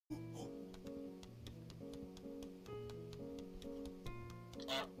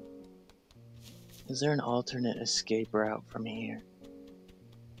Is there an alternate escape route from here?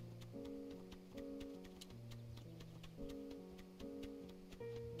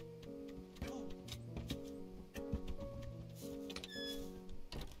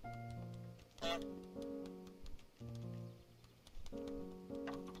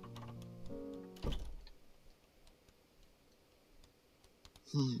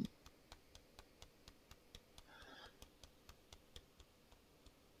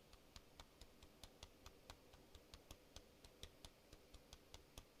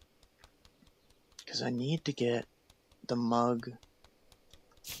 Because I need to get the mug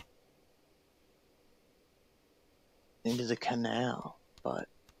into the canal, but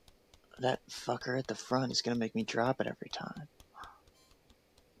that fucker at the front is going to make me drop it every time.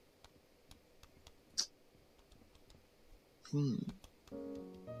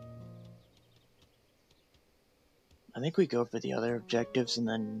 I think we go for the other objectives and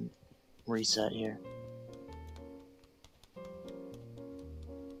then reset here.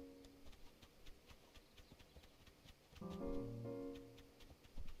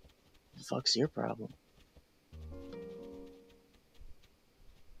 The fuck's your problem?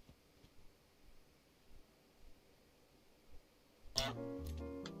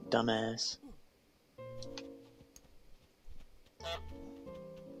 Dumbass.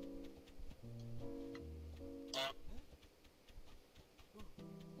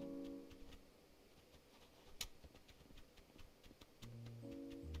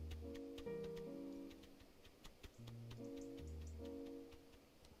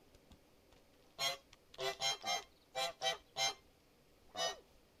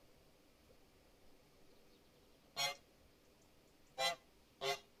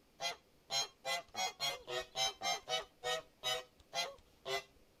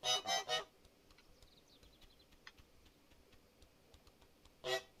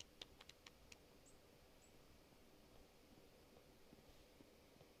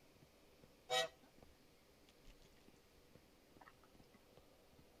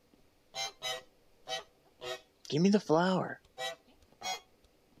 Give me the flower.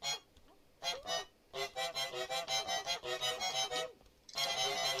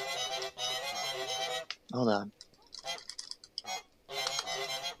 Hold on.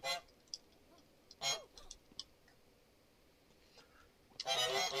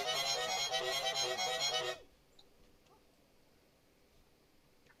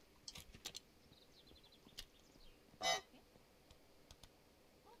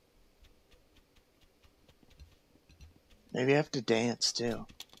 Maybe I have to dance too.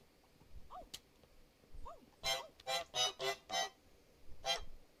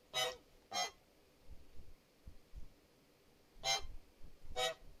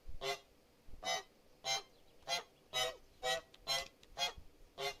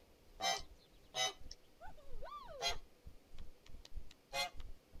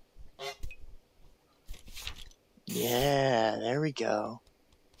 Yeah, there we go.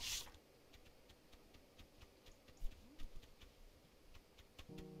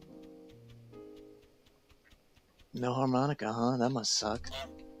 No harmonica, huh? That must suck.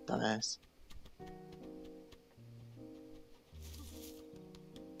 Dumbass.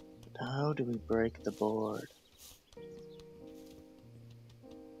 How do we break the board?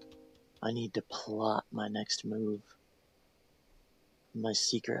 I need to plot my next move. My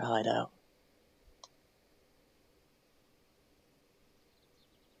secret hideout.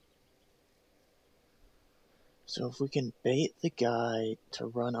 So if we can bait the guy to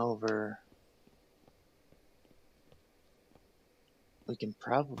run over, we can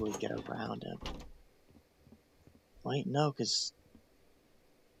probably get around him. Wait, no, because...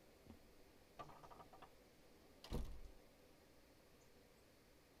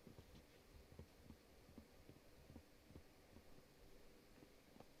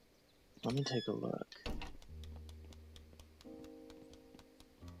 Let me take a look.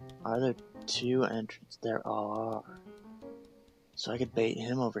 Are there two entrances? There are. So I could bait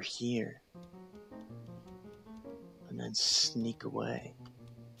him over here. And then sneak away.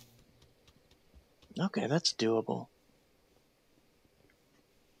 Okay, that's doable.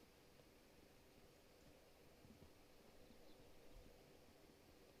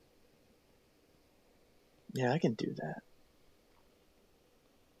 Yeah, I can do that.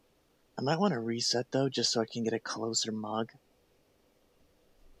 I might want to reset though, just so I can get a closer mug.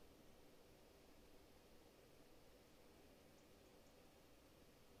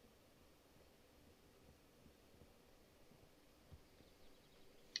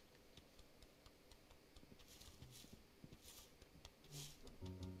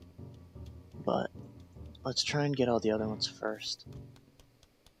 But let's try and get all the other ones first.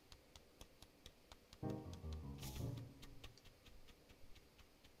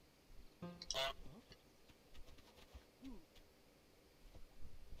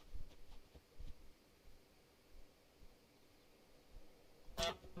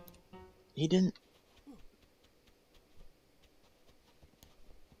 He didn't...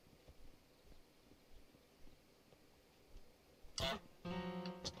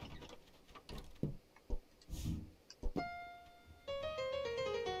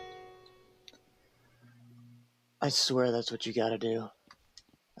 I swear that's what you gotta do.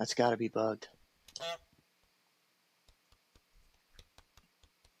 That's gotta be bugged.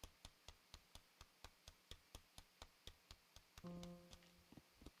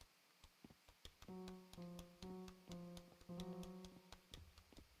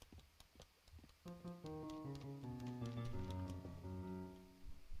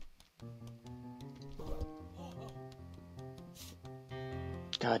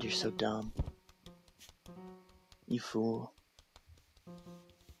 God, you're so dumb. You fool.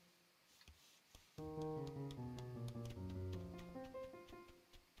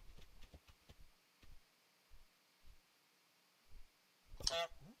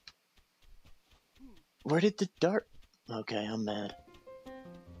 Where did the dart... Okay, I'm mad.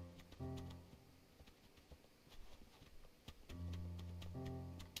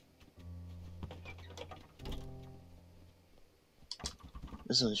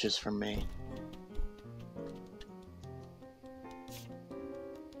 This one's just for me.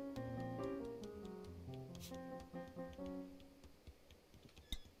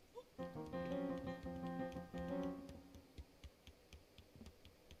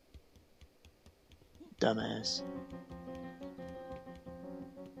 Dumbass.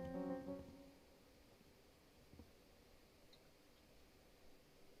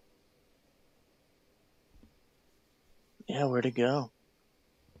 Yeah, where'd it go?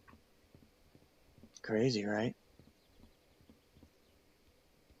 Crazy, right?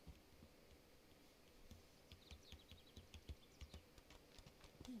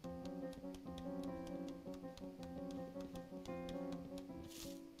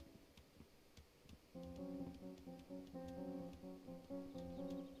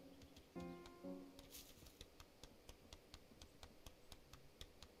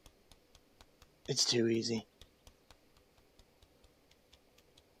 It's too easy.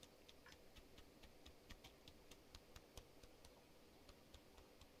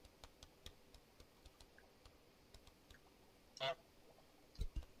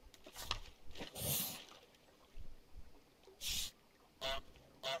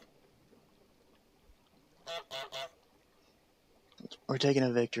 We're taking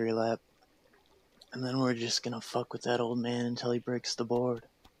a victory lap. And then we're just gonna fuck with that old man until he breaks the board.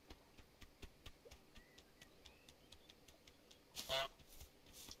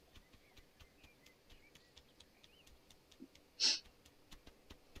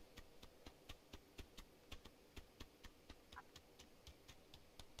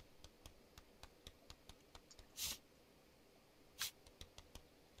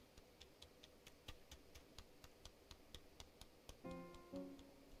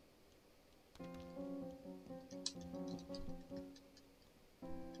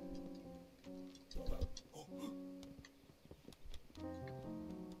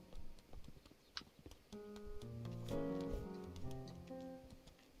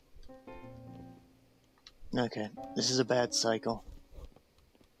 Okay, this is a bad cycle.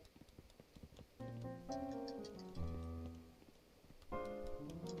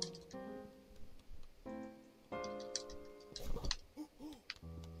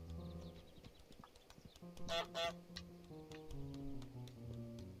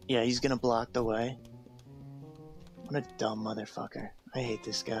 Yeah, he's gonna block the way. What a dumb motherfucker. I hate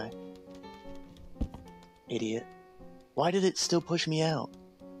this guy. Idiot. Why did it still push me out?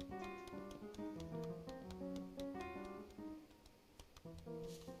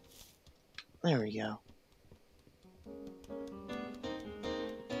 There we go.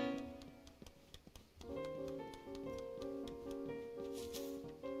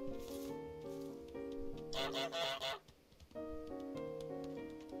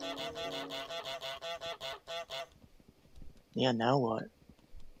 Yeah, now what?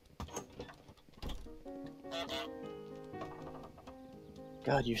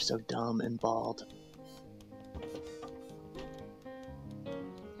 God, you're so dumb and bald.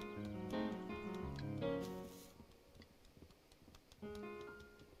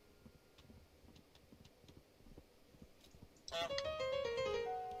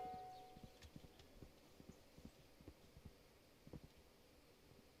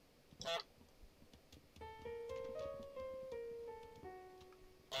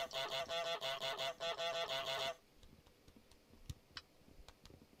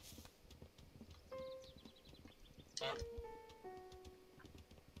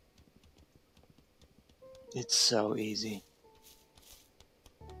 It's so easy.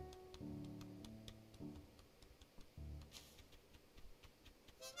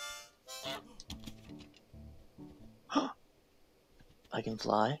 can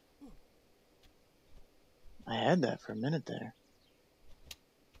fly. I had that for a minute there.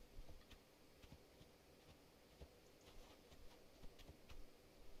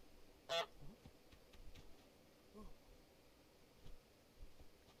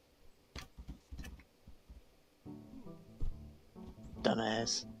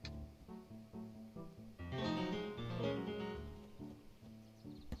 Dumbass.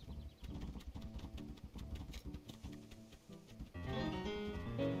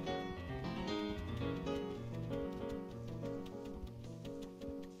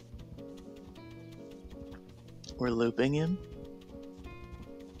 We're looping him?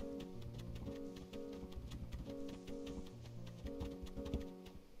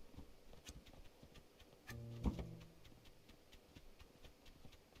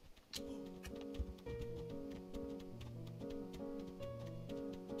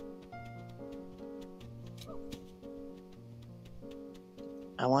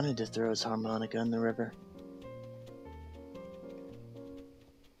 I wanted to throw his harmonica in the river.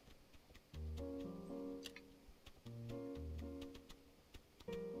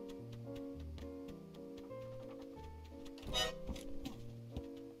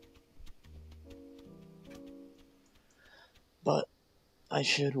 But I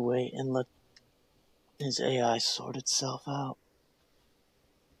should wait and let his AI sort itself out.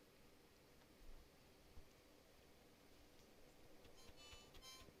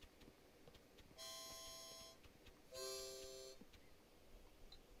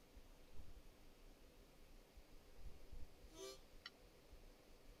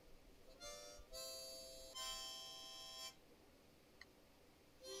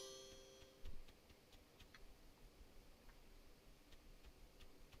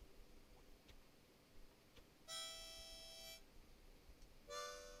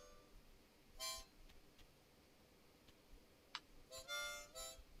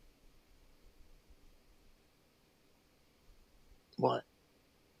 What?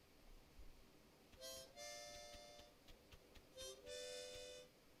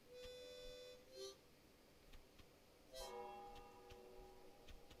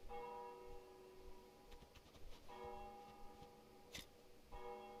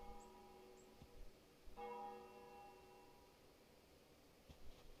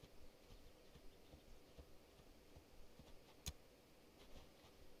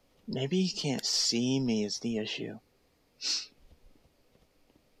 Maybe he can't see me is the issue.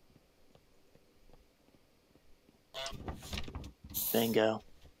 Bingo.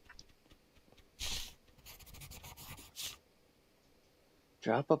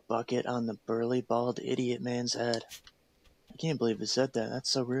 Drop a bucket on the burly, bald idiot man's head. I can't believe it said that. That's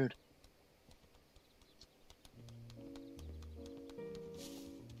so rude.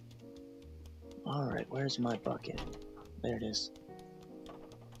 Alright, where's my bucket? There it is.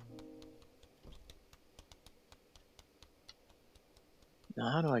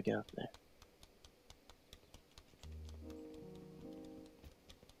 Now how do I get up there?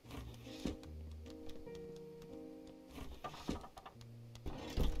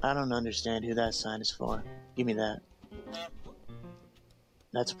 I don't understand who that sign is for. Give me that.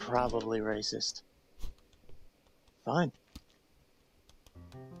 That's probably racist. Fine.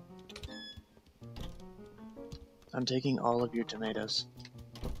 I'm taking all of your tomatoes.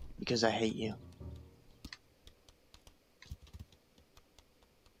 Because I hate you.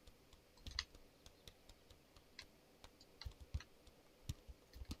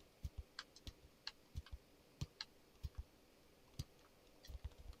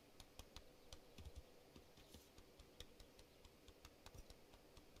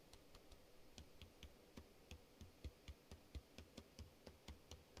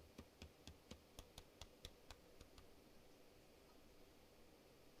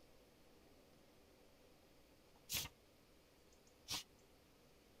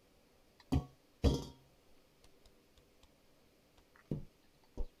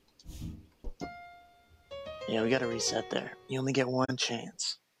 Yeah, we gotta reset there. You only get one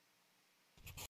chance.